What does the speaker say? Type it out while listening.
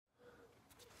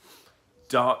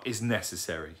dark is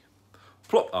necessary.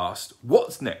 Plop asked,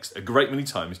 "What's next?" a great many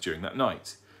times during that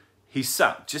night. He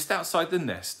sat just outside the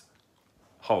nest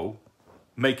hole,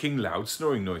 making loud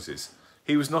snoring noises.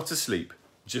 He was not asleep,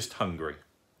 just hungry.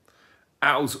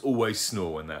 Owls always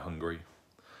snore when they're hungry.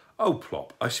 "Oh,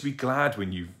 Plop, I should be glad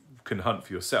when you can hunt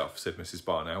for yourself," said Mrs.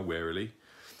 Barn Owl wearily,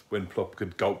 when Plop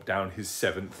could gulp down his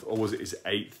 7th, or was it his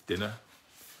 8th dinner.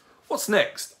 "What's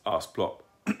next?" asked Plop.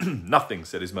 "Nothing,"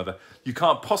 said his mother. "You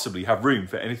can't possibly have room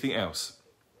for anything else."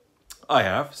 "I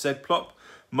have," said Plop.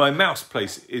 "My mouse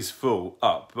place is full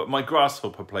up, but my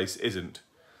grasshopper place isn't."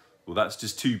 "Well, that's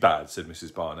just too bad," said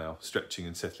Mrs. Barn Owl, stretching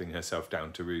and settling herself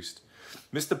down to roost.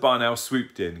 Mr. Barn Owl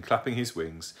swooped in, clapping his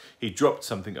wings. He dropped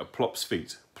something at Plop's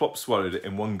feet. Plop swallowed it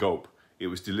in one gulp. It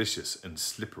was delicious and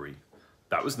slippery.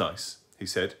 "That was nice," he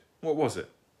said. "What was it?"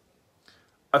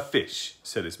 "A fish,"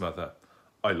 said his mother.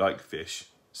 "I like fish,"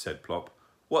 said Plop.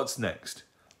 "What's next?"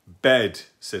 "Bed,"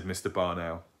 said Mr. Barn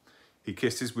Owl. He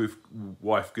kissed his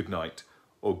wife good night,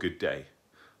 or good day,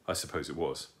 I suppose it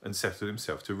was, and settled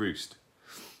himself to roost.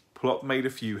 Plop made a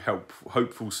few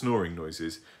hopeful snoring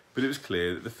noises, but it was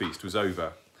clear that the feast was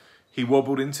over. He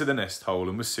wobbled into the nest hole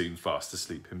and was soon fast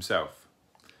asleep himself.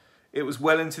 It was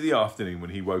well into the afternoon when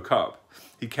he woke up.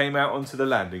 He came out onto the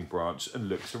landing branch and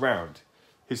looked around.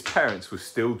 His parents were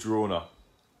still drawn up,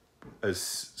 as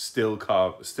still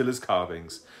as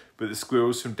carvings, but the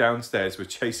squirrels from downstairs were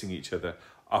chasing each other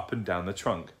up and down the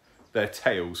trunk, their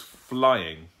tails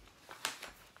flying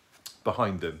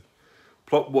behind them.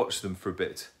 Plop watched them for a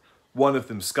bit. One of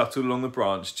them scuttled along the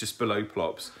branch just below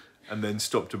Plop's and then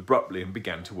stopped abruptly and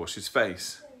began to wash his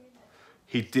face.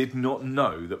 He did not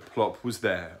know that Plop was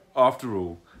there. After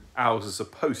all, owls are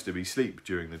supposed to be asleep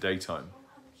during the daytime.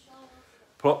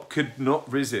 Plop could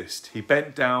not resist. He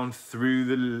bent down through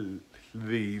the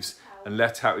leaves and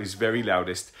let out his very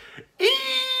loudest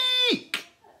 "Eek!"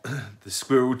 The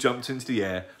squirrel jumped into the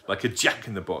air like a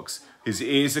jack-in-the-box, his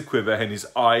ears a-quiver and his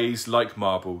eyes like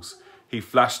marbles. He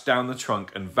flashed down the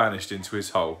trunk and vanished into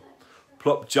his hole.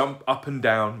 Plop jumped up and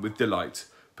down with delight,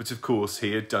 but of course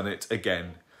he had done it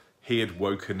again. He had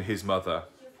woken his mother.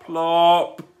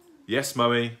 "Plop!" "Yes,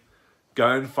 Mummy?"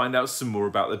 "Go and find out some more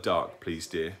about the dark, please,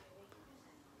 dear."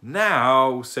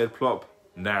 "Now," said Plop.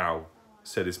 "Now,"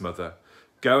 said his mother.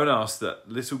 "Go and ask that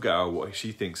little girl what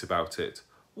she thinks about it."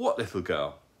 "What little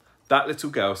girl?" "That little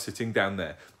girl sitting down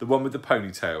there, the one with the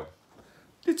ponytail."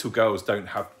 "Little girls don't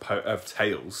have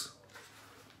tails."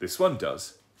 "This one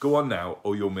does. Go on now,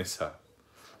 or you'll miss her."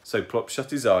 So Plop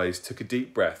shut his eyes, took a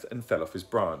deep breath, and fell off his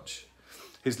branch.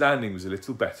 His landing was a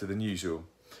little better than usual.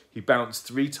 He bounced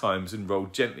 3 times and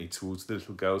rolled gently towards the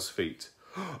little girl's feet.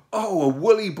 "Oh, a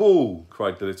woolly ball!"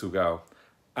 cried the little girl.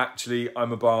 "Actually,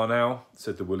 I'm a barn owl,"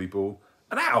 said the woolly ball.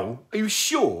 "An owl? Are you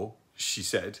sure?" she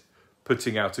said,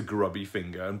 putting out a grubby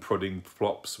finger and prodding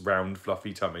Plop's round,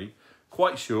 fluffy tummy.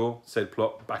 "Quite sure," said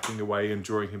Plop, backing away and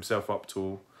drawing himself up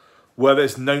tall. "Well,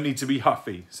 there's no need to be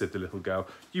huffy," said the little girl.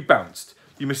 "You bounced.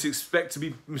 You must expect to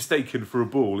be mistaken for a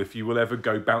ball if you will ever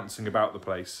go bouncing about the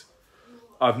place."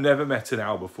 "I've never met an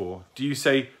owl before. Do you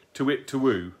say to-wit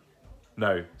to-woo?"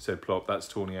 "No," said Plop, "that's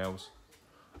tawny owls."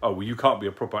 "Oh, well, you can't be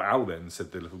a proper owl then,"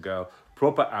 said the little girl.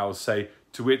 "Proper owls say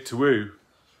to-wit to-woo."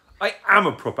 "I am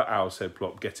a proper owl," said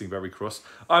Plop, getting very cross.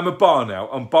 "I'm a barn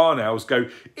owl, and barn owls go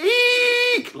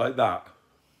eek like that."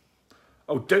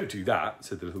 "Oh, don't do that,"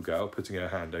 said the little girl, putting her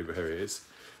hand over her ears.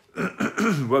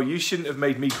 "Well, you shouldn't have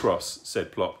made me cross,"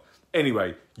 said Plop.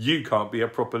 "Anyway, you can't be a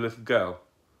proper little girl."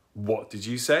 "What did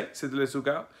you say?" said the little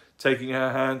girl, taking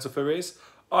her hands off her ears.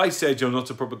 "I said you're not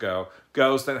a proper girl.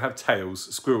 Girls don't have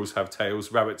tails. Squirrels have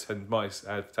tails. Rabbits and mice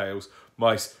have tails.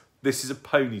 Mice. This is a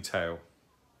ponytail,"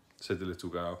 said the little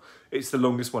girl. "It's the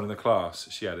longest one in the class,"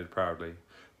 she added proudly.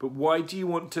 "But why do you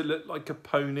want to look like a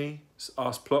pony?"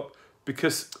 asked Plop.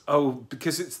 Because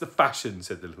it's the fashion,"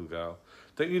 said the little girl.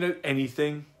 "Don't you know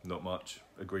anything?" "Not much,"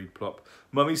 agreed Plop.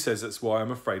 "Mummy says that's why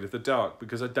I'm afraid of the dark,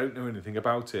 because I don't know anything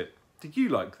about it. Do you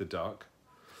like the dark?"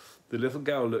 The little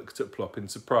girl looked at Plop in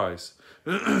surprise.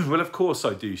 "Well, of course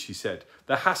I do," she said.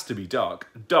 "There has to be dark.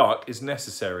 Dark is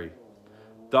necessary."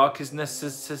 "Dark is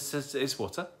is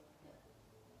what?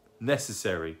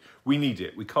 Necessary. We need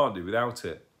it. We can't do without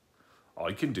it."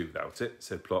 "I can do without it,"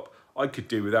 said Plop. "I could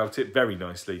do without it very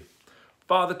nicely."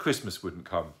 "Father Christmas wouldn't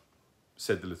come,"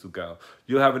 said the little girl.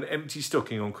 "You'll have an empty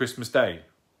stocking on Christmas Day."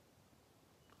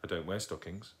 "I don't wear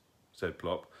stockings," said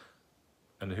Plop.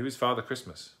 "And who is Father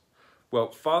Christmas?"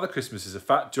 "Well, Father Christmas is a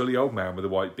fat, jolly old man with a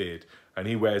white beard, and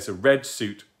he wears a red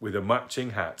suit with a matching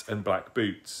hat and black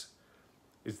boots."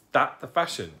 "Is that the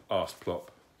fashion?" asked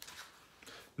Plop.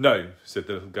 "No," said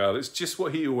the little girl. "It's just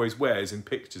what he always wears in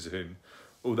pictures of him.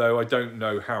 although I don't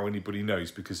know how anybody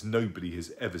knows because nobody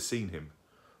has ever seen him.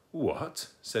 What?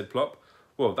 Said Plop.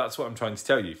 Well, that's what I'm trying to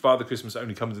tell you. Father Christmas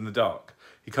only comes in the dark.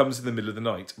 He comes in the middle of the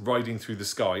night, riding through the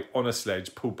sky on a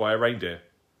sledge pulled by a reindeer.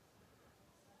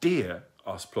 Deer?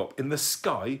 Asked Plop. In the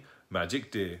sky?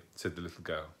 Magic deer, said the little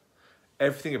girl.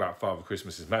 Everything about Father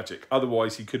Christmas is magic.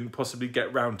 Otherwise, he couldn't possibly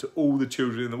get round to all the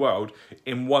children in the world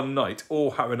in one night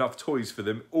or have enough toys for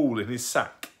them all in his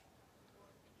sack.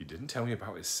 You didn't tell me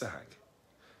about his sack.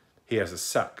 He has a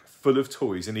sack full of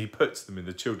toys and he puts them in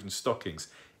the children's stockings.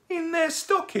 In their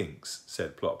stockings,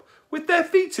 said Plop, with their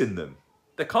feet in them.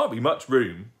 There can't be much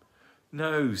room.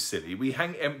 No, silly, we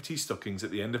hang empty stockings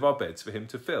at the end of our beds for him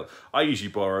to fill. I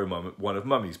usually borrow one of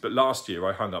Mummy's, but last year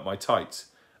I hung up my tights.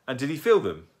 And did he fill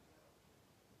them?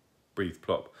 Breathed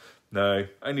Plop. No,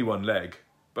 only one leg,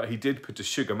 but he did put a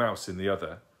sugar mouse in the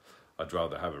other. I'd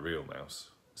rather have a real mouse,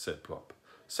 said Plop.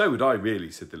 So would I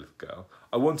really, said the little girl.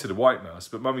 I wanted a white mouse,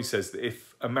 but Mummy says that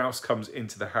if a mouse comes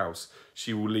into the house,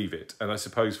 she will leave it, and I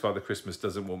suppose Father Christmas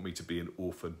doesn't want me to be an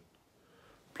orphan.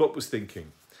 Plop was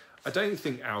thinking, I don't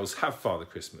think owls have Father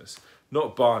Christmas,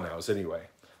 not barn owls anyway.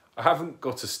 I haven't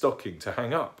got a stocking to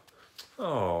hang up.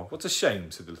 Oh, what a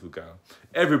shame, said the little girl.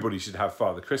 Everybody should have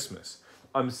Father Christmas.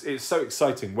 It's so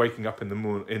exciting waking up in the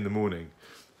morning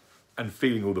and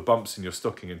feeling all the bumps in your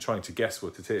stocking and trying to guess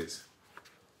what it is.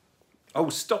 Oh,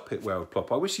 stop it, wailed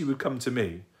Plop. I wish you would come to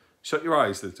me. Shut your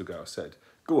eyes, the little girl said.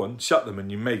 Go on, shut them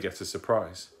and you may get a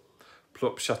surprise.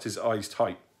 Plop shut his eyes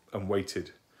tight and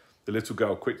waited. The little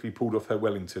girl quickly pulled off her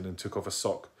Wellington and took off a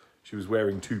sock. She was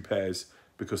wearing 2 pairs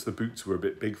because the boots were a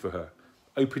bit big for her.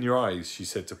 Open your eyes, she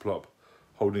said to Plop,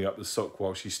 holding up the sock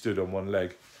while she stood on one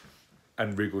leg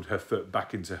and wriggled her foot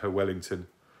back into her Wellington.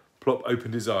 Plop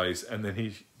opened his eyes and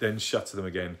then shut them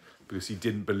again because he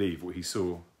didn't believe what he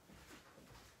saw.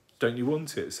 Don't you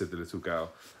want it? Said the little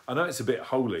girl. I know it's a bit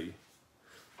holy,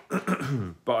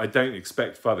 but I don't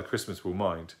expect Father Christmas will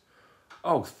mind.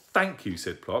 Oh, thank you,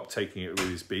 said Plop, taking it with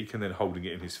his beak and then holding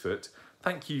it in his foot.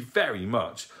 Thank you very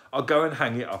much. I'll go and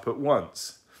hang it up at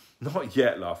once. Not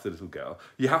yet, laughed the little girl.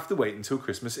 You have to wait until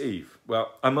Christmas Eve.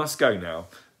 Well, I must go now.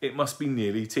 It must be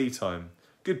nearly tea time.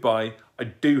 Goodbye. I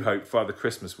do hope Father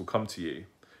Christmas will come to you.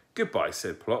 Goodbye,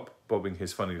 said Plop, bobbing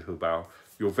his funny little bow.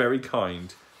 You're very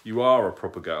kind. You are a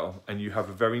proper girl, and you have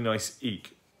a very nice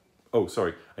eek. Oh,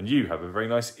 sorry, and you have a very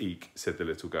nice eek, said the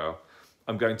little girl.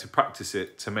 I'm going to practice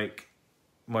it to make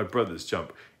my brothers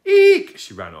jump. Eek!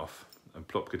 She ran off, and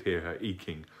Plop could hear her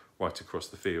eeking right across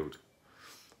the field.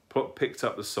 Plop picked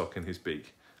up the sock in his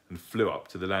beak and flew up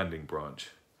to the landing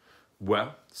branch.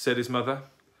 Well, said his mother.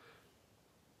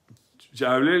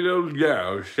 "Our little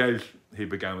girl says," he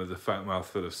began with a fat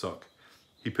mouthful of sock.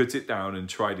 He put it down and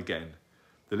tried again.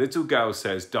 The little girl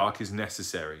says dark is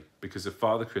necessary because of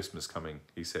Father Christmas coming,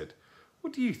 he said.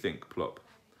 What do you think, Plop?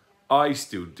 I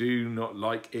still do not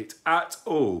like it at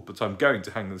all, but I'm going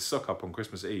to hang the sock up on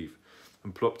Christmas Eve.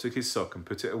 And Plop took his sock and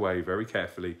put it away very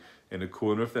carefully in a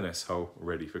corner of the nest hole,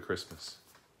 ready for Christmas.